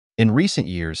In recent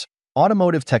years,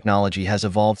 automotive technology has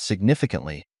evolved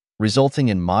significantly, resulting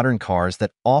in modern cars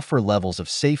that offer levels of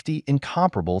safety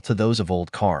incomparable to those of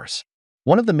old cars.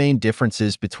 One of the main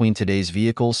differences between today's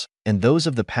vehicles and those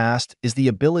of the past is the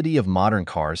ability of modern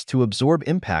cars to absorb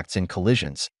impacts in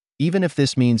collisions, even if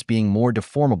this means being more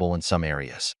deformable in some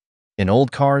areas. In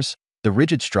old cars, the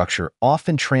rigid structure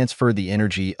often transferred the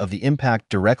energy of the impact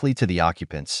directly to the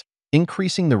occupants,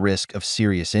 increasing the risk of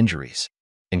serious injuries.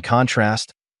 In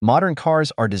contrast, modern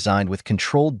cars are designed with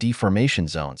controlled deformation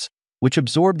zones, which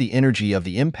absorb the energy of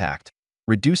the impact,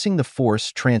 reducing the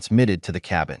force transmitted to the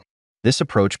cabin. This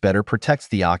approach better protects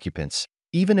the occupants,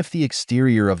 even if the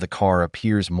exterior of the car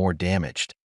appears more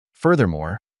damaged.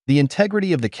 Furthermore, the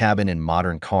integrity of the cabin in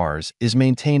modern cars is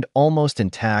maintained almost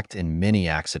intact in many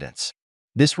accidents.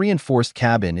 This reinforced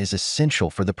cabin is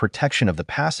essential for the protection of the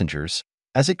passengers,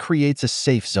 as it creates a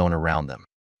safe zone around them.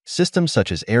 Systems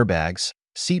such as airbags,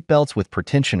 seat belts with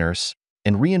pretensioners,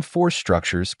 and reinforced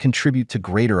structures contribute to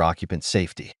greater occupant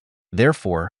safety.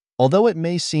 Therefore, although it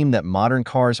may seem that modern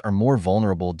cars are more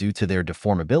vulnerable due to their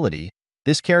deformability,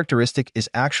 this characteristic is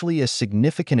actually a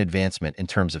significant advancement in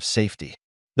terms of safety.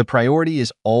 The priority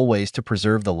is always to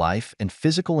preserve the life and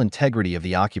physical integrity of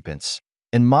the occupants,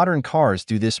 and modern cars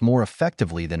do this more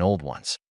effectively than old ones.